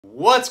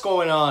What's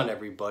going on,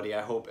 everybody?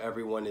 I hope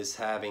everyone is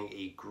having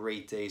a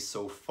great day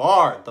so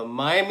far. The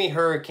Miami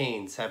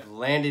Hurricanes have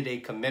landed a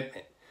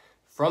commitment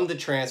from the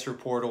transfer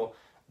portal,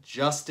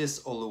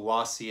 Justice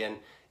Oluwaseun,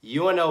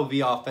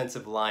 UNLV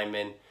offensive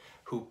lineman,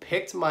 who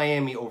picked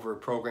Miami over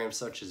programs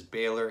such as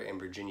Baylor and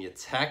Virginia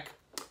Tech.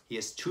 He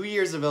has 2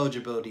 years of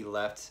eligibility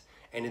left,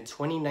 and in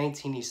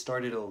 2019 he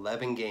started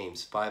 11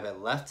 games, 5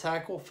 at left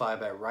tackle,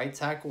 5 at right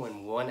tackle,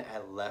 and 1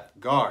 at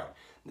left guard.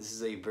 This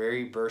is a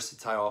very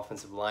versatile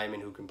offensive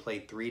lineman who can play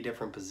 3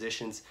 different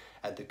positions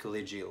at the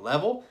collegiate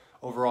level.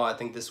 Overall, I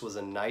think this was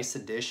a nice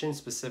addition,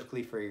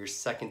 specifically for your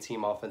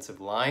second-team offensive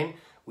line.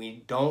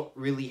 We don't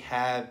really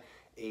have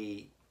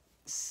a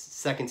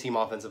second-team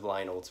offensive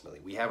line ultimately.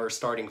 We have our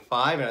starting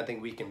 5, and I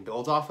think we can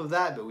build off of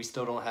that, but we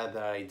still don't have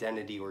that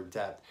identity or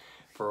depth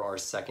for our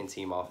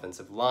second-team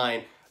offensive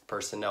line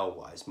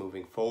personnel-wise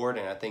moving forward.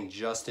 And I think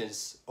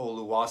Justice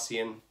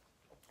Oluwaseun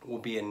will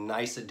be a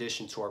nice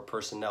addition to our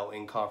personnel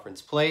in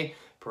conference play,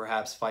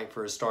 perhaps fight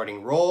for a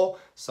starting role.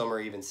 Some are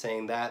even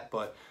saying that,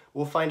 but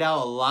we'll find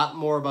out a lot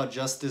more about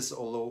Justice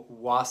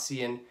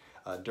Oluwaseun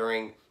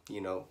during,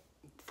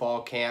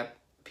 fall camp.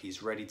 If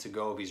he's ready to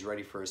go, if he's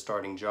ready for a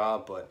starting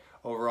job. But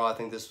overall, I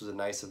think this was a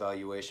nice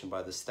evaluation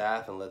by the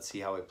staff, and let's see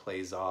how it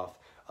plays off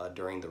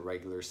during the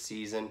regular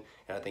season.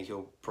 And I think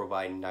he'll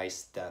provide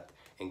nice depth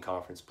in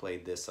conference play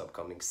this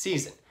upcoming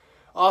season.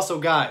 Also,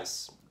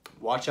 guys,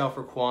 watch out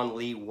for Quan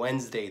Lee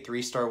Wednesday,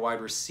 3-star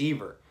wide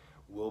receiver,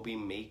 will be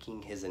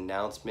making his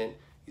announcement.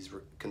 He's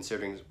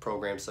considering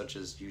programs such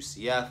as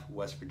UCF,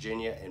 West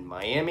Virginia, and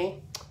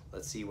Miami.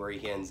 Let's see where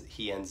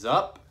he ends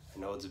up. I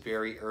know it's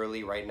very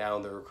early right now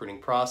in the recruiting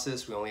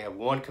process. We only have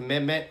 1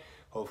 commitment.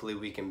 Hopefully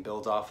we can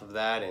build off of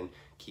that and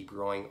keep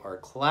growing our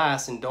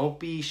class. And don't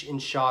be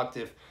shocked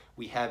if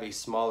we have a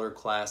smaller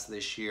class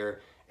this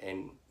year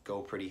and go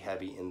pretty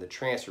heavy in the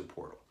transfer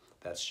portal.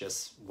 That's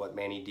just what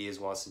Manny Diaz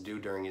wants to do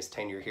during his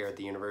tenure here at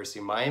the University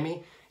of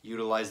Miami.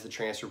 Utilize the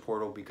transfer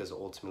portal because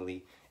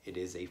ultimately it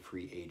is a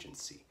free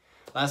agency.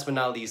 Last but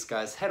not least,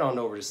 guys, head on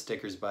over to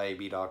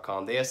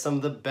stickersbyab.com. They have some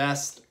of the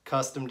best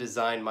custom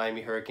designed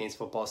Miami Hurricanes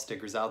football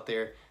stickers out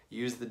there.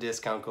 Use the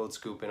discount code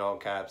SCOOP in all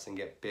caps and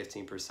get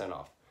 15%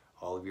 off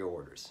all of your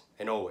orders.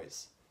 And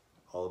always,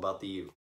 all about the U.